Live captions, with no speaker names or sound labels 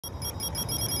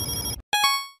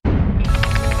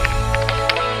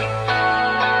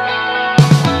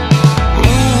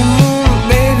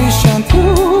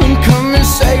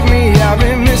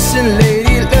missing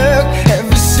lady luck.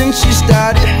 Ever since she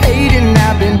started hating,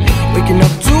 I've been waking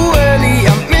up too early.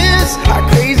 I miss our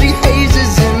crazy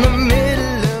hazes in the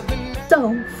middle of the night.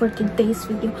 So, for today's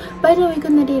video, by the way,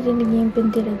 kung naririnig niyo yung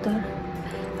ventilator,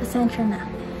 pasensya na.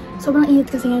 Sobrang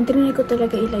init kasi ngayon, trinay ko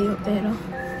talaga ilayo, pero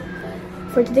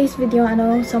for today's video, I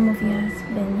know some of you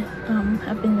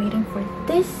have been waiting for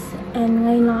this, and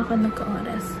ngayon lang ako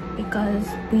nagka-oras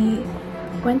because we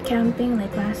went camping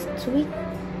like last week.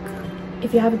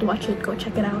 If you haven't watched it, go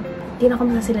check it out. Di na ako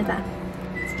makasilata.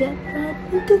 Let's get right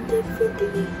into the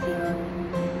video.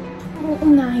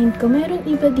 Uunahin ko, meron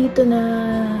iba dito na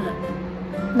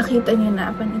nakita niyo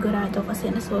na panigurado kasi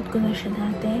nasuot ko na siya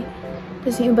dati.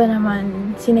 Tapos yung iba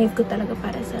naman, sinave ko talaga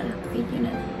para sa video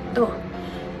na to.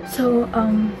 So, what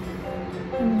am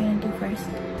I gonna do first?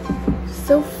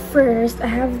 So first, I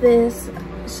have this.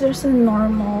 It's just a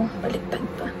normal, baliktad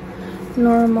pa.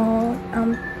 Normal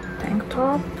tank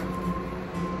top.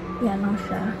 Yan lang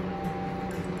siya.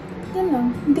 Yan lang.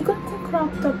 Hindi ko kung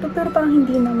crop top to, pero parang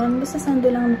hindi naman. Basta sando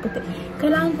lang na puti.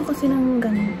 Kailangan ko kasi ng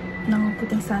ganun, ng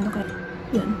puting sando. Kaya,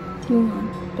 yun. Yun.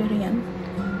 Pero yan.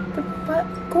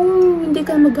 Kung hindi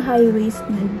ka mag-high waist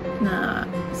na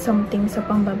something sa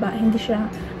pambaba, hindi siya,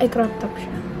 ay crop top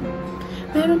siya.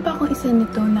 Meron pa akong isa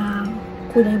nito na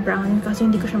kulay brown kasi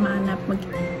hindi ko siya mahanap.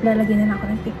 Lalagyan na ako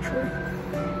ng picture.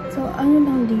 So, ano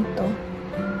lang dito.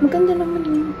 Maganda naman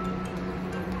yung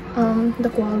the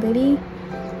quality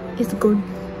is good.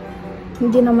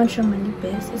 Hindi naman siya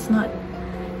manipis. It's not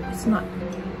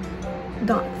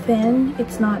that thin.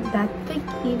 It's not that thick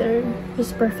either.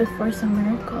 It's perfect for summer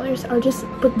colors. I'll just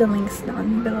put the links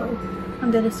down below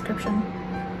on the description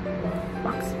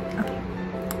box. Okay.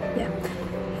 Yeah.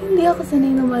 Hindi ako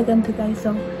sanay ng mga ganito, guys.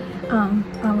 So,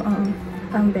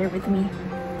 bear with me.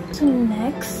 So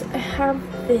next, I have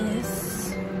this.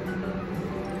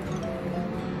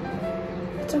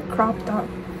 It's a crop top.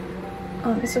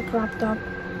 It's a crop top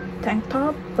tank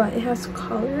top, but it has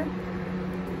color.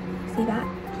 See that?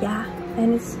 Yeah.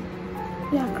 And it's,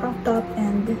 yeah, crop top,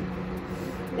 and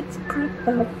it's crop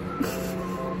top.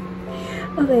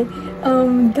 Okay,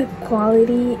 the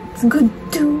quality, it's good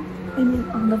too. I mean,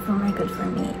 all of them are good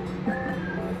for me.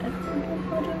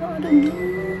 I don't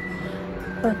know.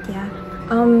 But yeah,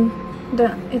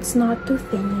 it's not too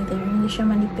thin either. Hindi siya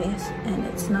manipis, and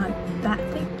it's not that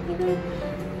thick either.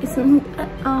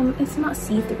 It's not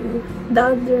see-through.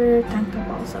 The other tank top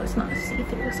also is not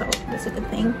see-through, so that's a good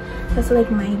thing. That's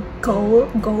like my goal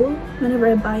whenever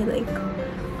I buy like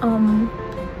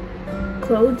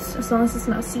clothes, as long as it's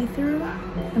not see-through.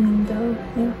 I mean,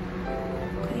 yeah.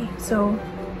 Okay, so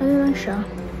ano lang siya.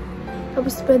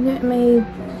 Tapos pwede may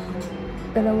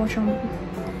dalawa siyang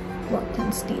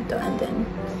buttons dito, and then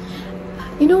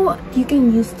you know what, you can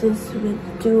use this with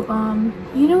you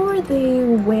know where they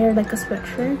wear like a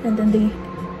sweatshirt and then they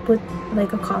put like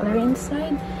a collar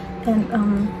inside, and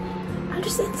I'll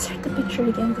just insert the picture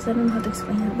again because I don't know how to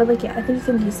explain it, but like, yeah, I think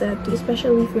you can use that too,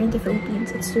 especially if you're in the Philippines.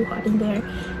 It's too hot in there.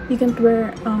 You can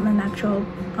wear an actual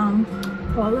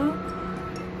polo,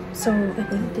 so I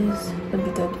think this would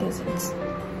be good because it's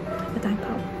a tank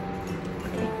top.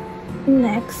 Okay,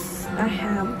 next I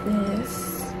have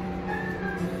this.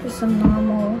 Just a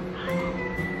normal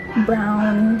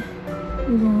brown,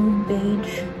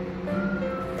 beige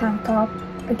tank top.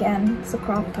 Again, it's a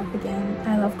crop top again.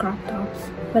 I love crop tops,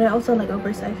 but I also like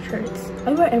oversized shirts.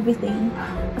 I wear everything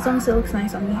as long as it looks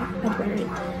nice on me. I'd wear it.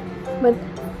 But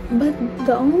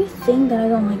the only thing that I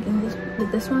don't like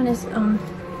with this one is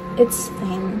it's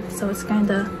thin, so it's kind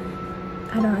of,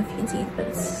 I don't know if you can see it, but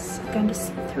it's kind of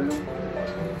see-through.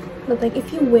 But like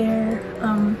if you wear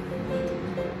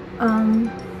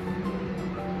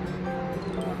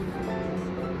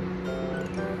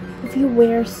if you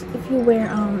wear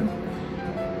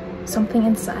something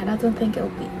inside, I don't think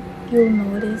you'll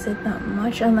notice it that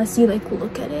much unless you like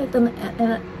look at it,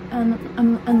 and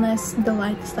unless the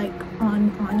light's like on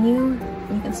you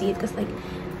can see it, because like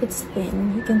it's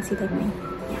thin. You can see like me,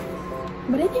 yeah.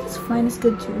 But I think it's fine. It's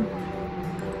good too.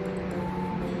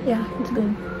 Yeah, it's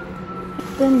good.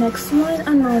 The next one,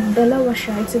 dalawa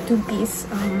siya. It's a two-piece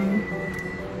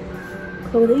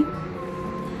clothing.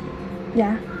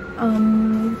 Yeah.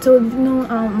 So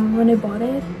when I bought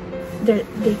it,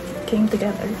 they came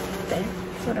together there.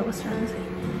 That's what I was trying to say.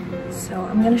 So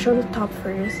I'm gonna show the top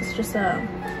first. It's just a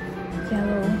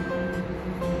yellow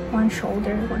one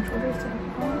shoulder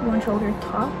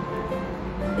top.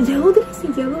 Yellow? Did I say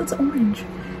yellow? It's orange.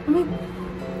 I mean,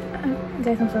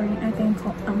 guys, I'm sorry. I think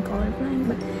I'm colorblind,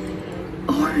 but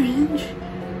orange.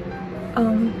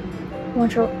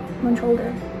 One shoulder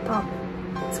top.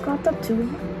 It's cropped up too.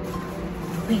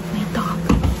 Wait, my dog.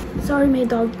 Sorry, my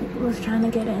dog was trying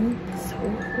to get in. So,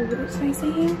 what was I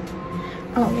saying?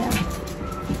 Oh, yeah.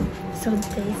 So,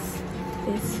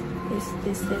 this,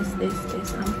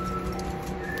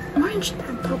 orange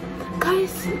tank top.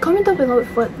 Guys, comment down below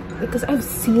because I've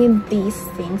seen these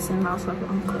things in lots of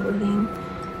clothing.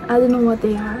 I don't know what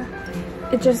they are.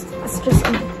 It's just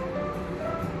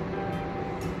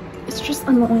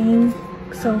annoying.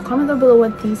 So comment down below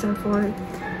what these are for.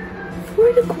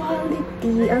 For the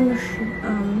quality,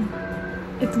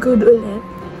 it's good ulit.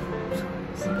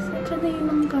 So na yun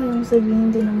ang kayang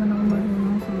sabihin, hindi naman ako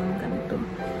marunong sa mga ganito.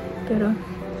 Pero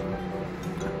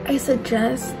I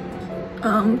suggest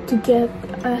to get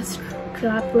a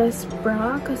strapless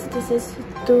bra because this is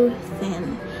too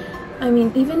thin. I mean,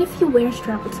 even if you wear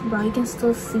strapless bra, you can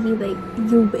still see like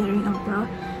you wearing a bra.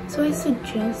 So I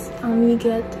suggest you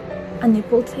get a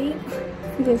nipple tape.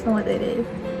 You guys know what it is.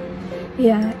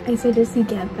 Yeah, I suggest you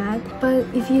get that. But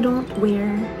if you don't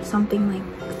wear something like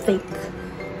thick,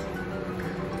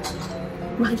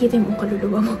 makikita yung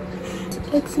kaluluwa mo.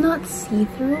 It's not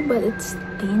see-through, but it's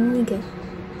thin. You get.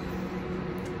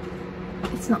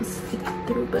 It's not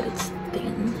see-through, but it's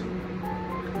thin.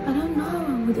 I don't know how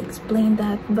I would explain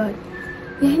that, but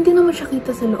yeah, hindi naman siya kita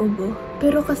sa loob.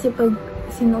 Pero kasi pag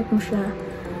sinuot mo siya,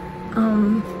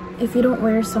 if you don't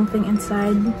wear something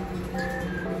inside,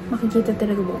 makikita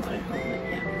talaga buong kayo.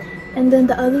 Yeah. And then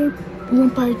the other,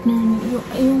 yung partner nito,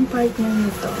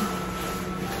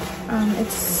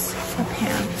 it's a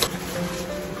pant.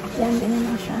 Yan, ganyan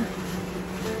na siya.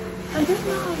 I don't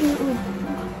know how you would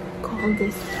call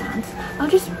this pants.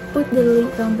 I'll just put the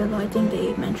link down below. I think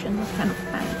they mentioned what kind of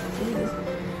pants it is.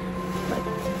 But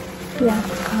yeah,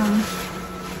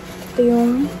 ito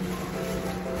yung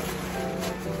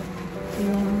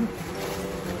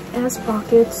it has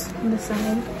pockets on the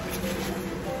side,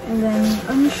 and then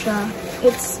ano siya,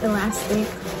 it's elastic.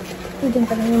 Ito din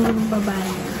pala yung baba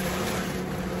niya.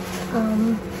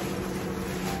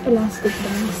 Elastic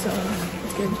din, so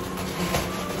it's good.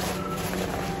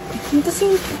 Ito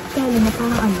yung tali na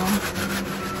parang ano,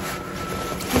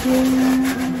 yung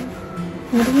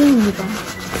diba?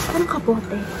 Parang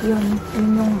kapote. Yun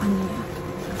yung ano niya.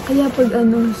 Kaya pag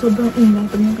ano, sobrang ingay,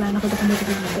 pag naglalakad ako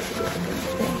dito.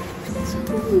 So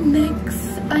next,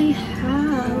 I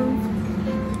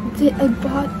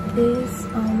bought this,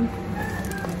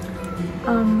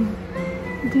 I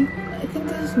think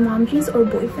this is mom jeans or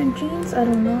boyfriend jeans. I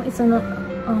don't know. It's an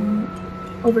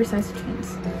oversized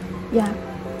jeans. Yeah.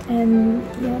 And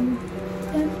yan.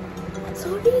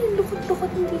 Sorry,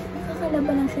 lukot-lukot, hindi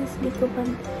nakakalaban lang siya sa dito pa.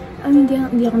 I mean,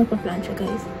 hindi ako nagpa-plancha,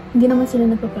 guys. Hindi naman sila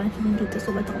nagpa-plancha din dito,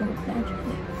 so ba't ako nagpa-plancha?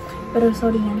 Pero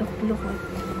sorry yan, lukot-lukot.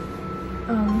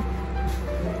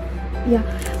 Yeah,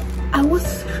 I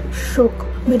was shocked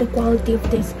by the quality of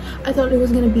this. I thought it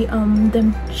was gonna be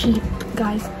them cheap,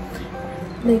 guys.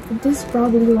 Like, this is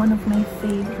probably one of my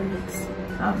favorites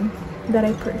that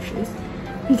I purchased.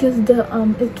 Because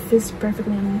it fits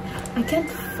perfectly on me. I can't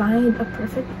find a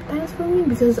perfect size for me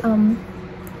because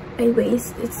my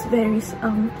waist, it's very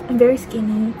I'm very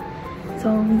skinny,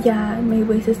 so yeah, my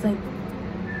waist is like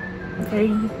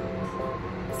very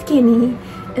skinny,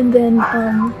 and then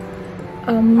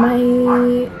my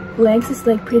legs is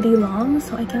like pretty long,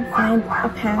 so I can't find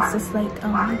a pants that's like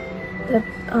that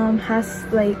has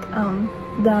like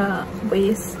the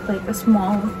waist like a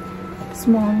small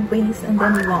waist and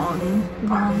then long,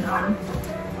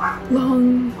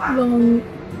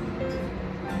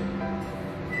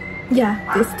 yeah,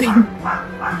 this thing.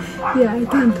 Yeah, I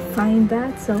can't find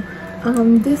that, so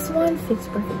this one fits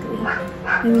perfectly.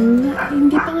 I mean,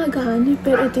 hindi pa nga gano'n,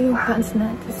 pero ito yung pants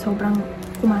na sobrang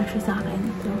kumasya sa akin.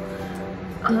 So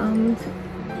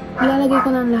ilalagay ko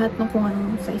na lahat ng kung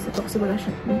anong size ito kasi wala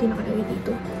siya, hindi nakalagay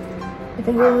dito. I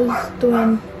think it was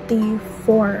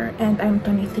 24 and I'm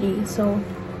 23, so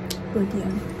good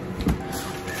yun.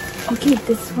 Okay,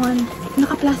 this one,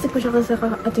 naka-plastic pa siya kasi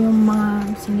ito yung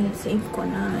mga sinisave ko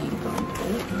na ito.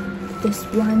 This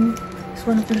one is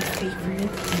one of my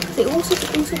favorite. Kasi uso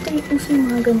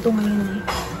yung mga ganito ngayon eh.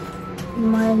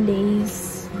 Yung mga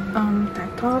lace tank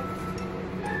top.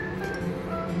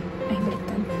 Ay,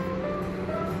 baliktad.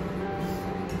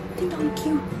 Tingnan, ang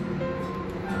cute.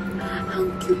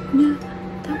 Ang cute niya.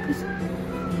 Tapos,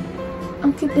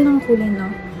 ang cute din ang kulay,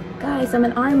 no? Guys, I'm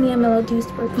an army. I'm allowed to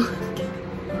use purple.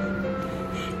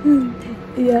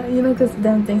 Yeah, you know, because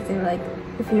them things they're like,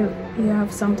 if you have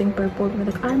something purple, we're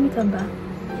like, army ka ba?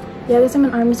 Yeah, because I'm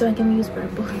an army, so I can use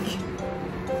purple.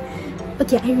 But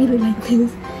yeah, I really like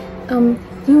this.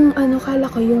 Yung ano, kala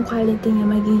ko yung quality niya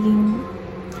magiging,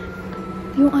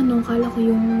 yung ano, kala ko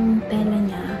yung tela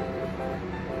niya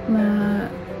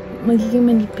magiging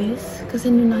manipis. Kasi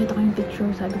nung nakita ko yung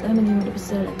picture, sabi ko, ay, magiging manipis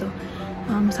sila ito.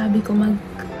 Sabi ko,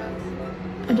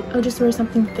 I'll just wear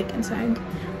something thick inside.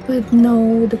 But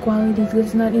no, the quality is good.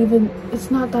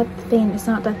 It's not that thin, it's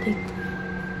not that thick.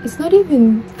 It's not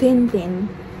even thin.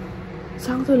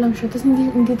 Sakto lang siya. Tapos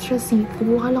hindi siya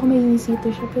see-through. Akala ko may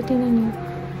see-through siya. Pero tingnan niyo.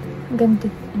 Ang ganda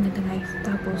guys.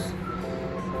 Tapos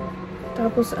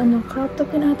crop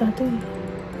top na ata ito eh.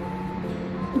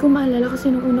 Hindi ko maalala kasi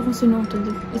nung una kong sinuot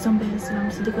ito, isang beses lang.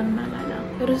 So, hindi ko na maalala.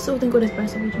 Pero susuotin ko rin para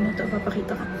sa video na ito.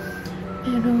 Papakita ko.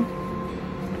 Pero,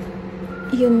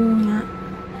 yun nga.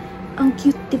 Ang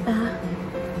cute, diba?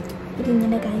 Ito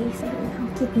na guys. Ang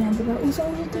cute nga, diba?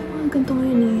 Uso-uso ito yung mga ganito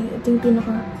ngayon eh. Ito yung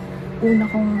pinaka-una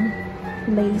kong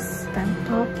lace tank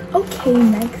top. Okay,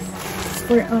 next.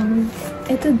 For,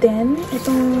 ito din.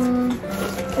 Itong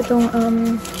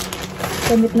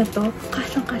damit na to.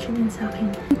 Kasyang-kasya din sa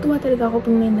akin. Tuwa talaga ako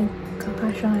pag may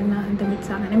nagkakasya na damit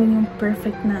sa akin. I mean, yung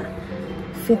perfect na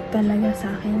fit talaga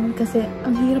sa akin. Kasi,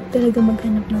 ang hirap talaga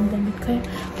maghanap ng damit. Kaya,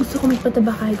 gusto ko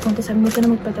magpataba kahit konti. Sabi mo ka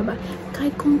na magpataba.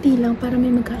 Kahit konti lang, para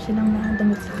may magkasya lang na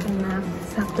damit sa akin na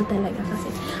sakto talaga.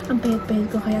 Kasi, ang payat-payat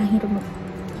ko. Kaya, ang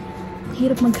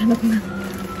hirap maghanap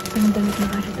ng damit na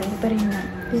kasya talaga. Pero yun nga.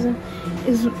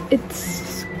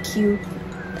 It's cute.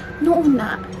 Noong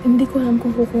una, hindi ko alam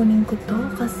kung kukunin ko to.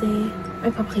 Kasi,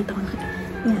 ay, papakita ko na.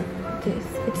 Yan.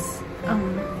 It's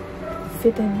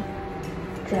fitted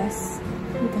dress.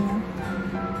 Ito na.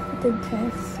 Fitted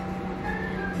dress.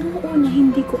 Noong una,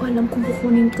 hindi ko alam kung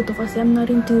kukunin ko to kasi I'm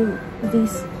not into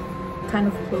these kind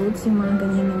of clothes, yung mga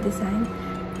ganyan yung design.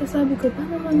 Kaya sabi ko,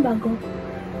 paano naman bago?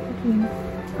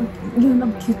 Yun,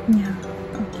 ang cute niya.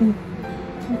 Ang cute.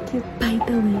 By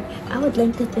the way, I would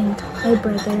like to thank my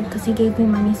brother because he gave me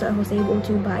money so I was able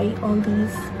to buy all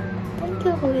these. Thank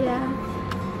you, Kuya.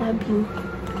 Love you.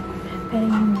 Pero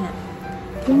yun nga.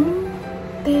 Yung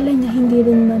tela niya hindi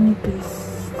rin manipis.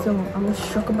 So, I was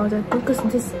shocked about that because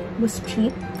this was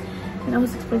cheap. And I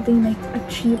was expecting like a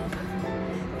cheap.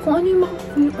 Kung ano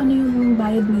yung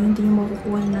bayad mo, hindi yung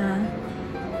makukuha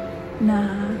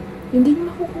hindi yung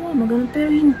makukuha mo. Ganun.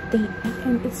 Pero hindi.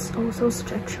 And it's also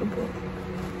stretchable.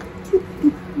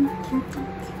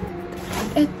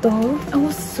 Ito, I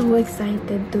was so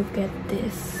excited to get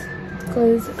this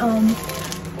because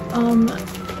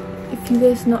if you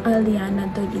guys know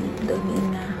Aliana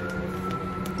Dolina,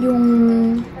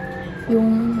 yung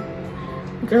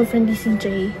girlfriend ni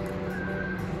CJ,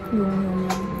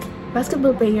 yung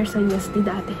basketball player sa USD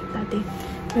dati.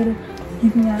 Pero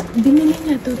yun nga, binili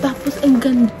niya to, tapos ang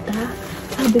ganda.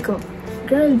 Sabi ko,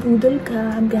 girl, budol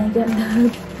ka, ang ganda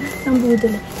ng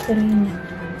budol. Pero yun nga,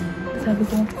 sabi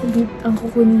ko, ang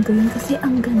kukunin ko yun kasi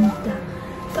ang ganda.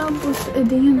 Tapos,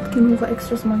 edi yun, kinuha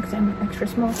extra small kasi I'm extra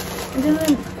small. And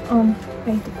then,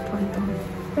 wait,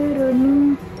 pero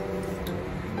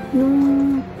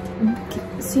nung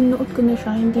sinuot ko na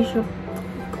siya, hindi siya,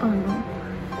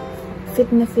 fit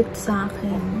na fit sa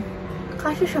akin.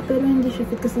 Kasya siya, pero hindi siya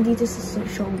fit kasi dito sa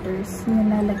shoulders,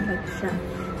 nalalaglag siya.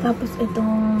 Tapos,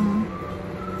 itong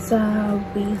sa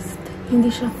waist, hindi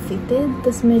siya fitted,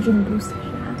 tapos medyo loose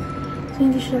siya. So,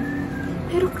 hindi siya,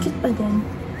 pero cute pa din.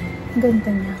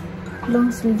 Ganda niya. Long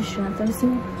sleeve siya. Tapos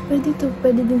yung, pwede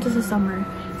din to sa summer.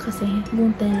 Kasi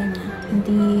yung tela niya,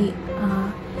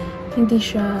 hindi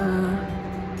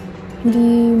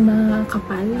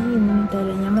makapal yung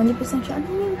tela niya. Manipis lang siya.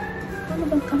 Ano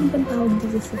bang tawag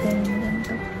dito sa tela niya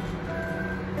ganito?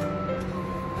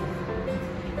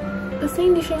 Kasi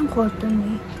hindi siya yung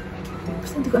cotton eh.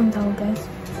 Basta hindi ko ang tawag guys.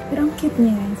 Pero ang cute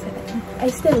niya guys. I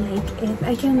still like it.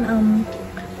 I can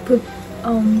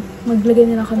maglagay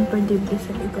nila kami per dibli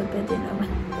sa likod. Pwede naman.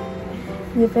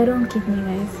 Hindi, pero ang cute niya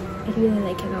guys. I really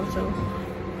like it also.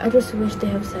 I just wish they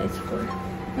have size 4.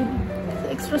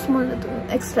 Extra small na to.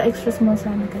 Extra small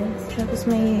sana guys. Tapos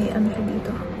may ano siya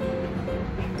dito.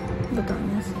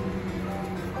 Botones.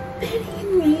 Pero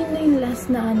yun na yung last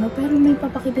na ano. Pero may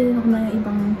papakita din ako na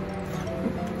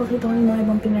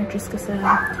ibang pinurchase ko sa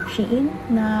SHEIN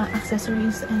na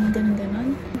accessories and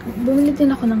ganun. Bumili din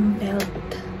ako ng belt.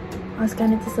 I was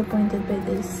kind of disappointed by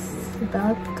this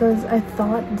belt because I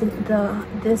thought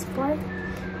this part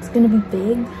is gonna be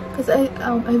big. Because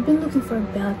I've been looking for a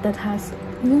belt that has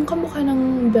yung kamukha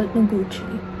ng belt ng Gucci.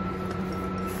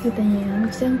 Kita niyo yan?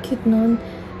 Kasi ang cute nun.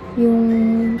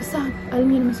 Basta,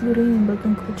 alam niyo naman siguro yung belt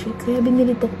ng Gucci. Kaya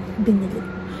binili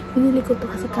ko to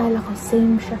kasi kala ko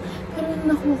same siya. Pero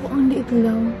nakuha ko ang liit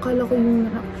lang. Kala ko yung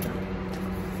nanak siya.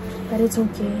 But it's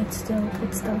okay. It's still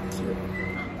cute.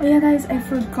 Oh yeah guys, I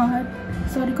forgot.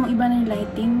 Sorry kung iba na yung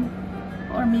lighting.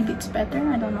 Or maybe it's better.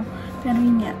 I don't know. Pero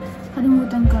yun nga.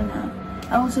 Kalimutan ko na.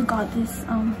 I also got this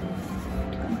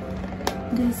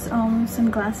these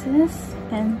sunglasses,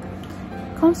 and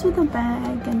comes with a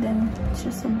bag, and then it's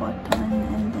just a button,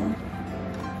 and then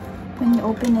when you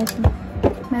open it,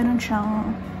 meron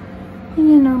siyang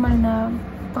yung normal na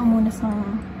pamunas ng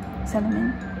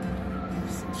salamin.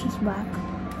 It's just black.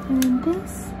 And then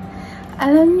this,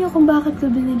 alam niyo kung bakit ko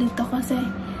binili to, kasi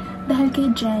dahil kay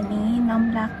Jenny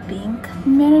ng Blackpink,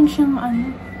 meron siyang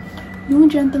yung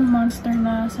Gentle Monster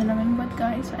na salamin, but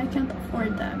guys, I can't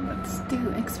afford that, but it's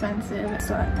too expensive,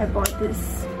 so I bought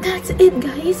this. That's it,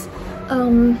 guys.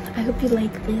 I hope you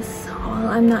like this haul.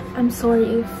 I'm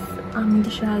sorry if hindi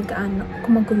siya gaano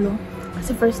kumagulo,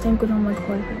 kasi first time ko lang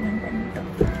mag-haul ng ganito.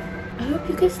 I hope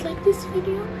you guys like this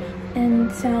video,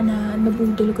 and sana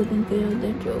nabudol ko din kayo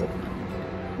the joke.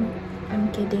 I'm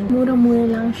kidding. Mura-mura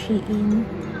lang SHEIN.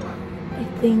 I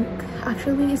think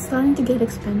actually it's starting to get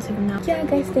expensive now. Yeah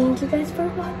guys, thank you guys for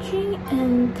watching,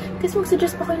 and guys,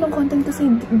 mag-suggest pa kayo ng content kasi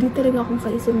di talaga akong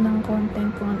kaisip ng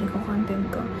content kung ano yung content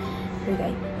ko. Pero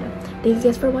guys, yeah. Thank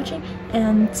you guys for watching,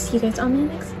 and see you guys on the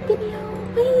next video.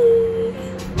 Bye!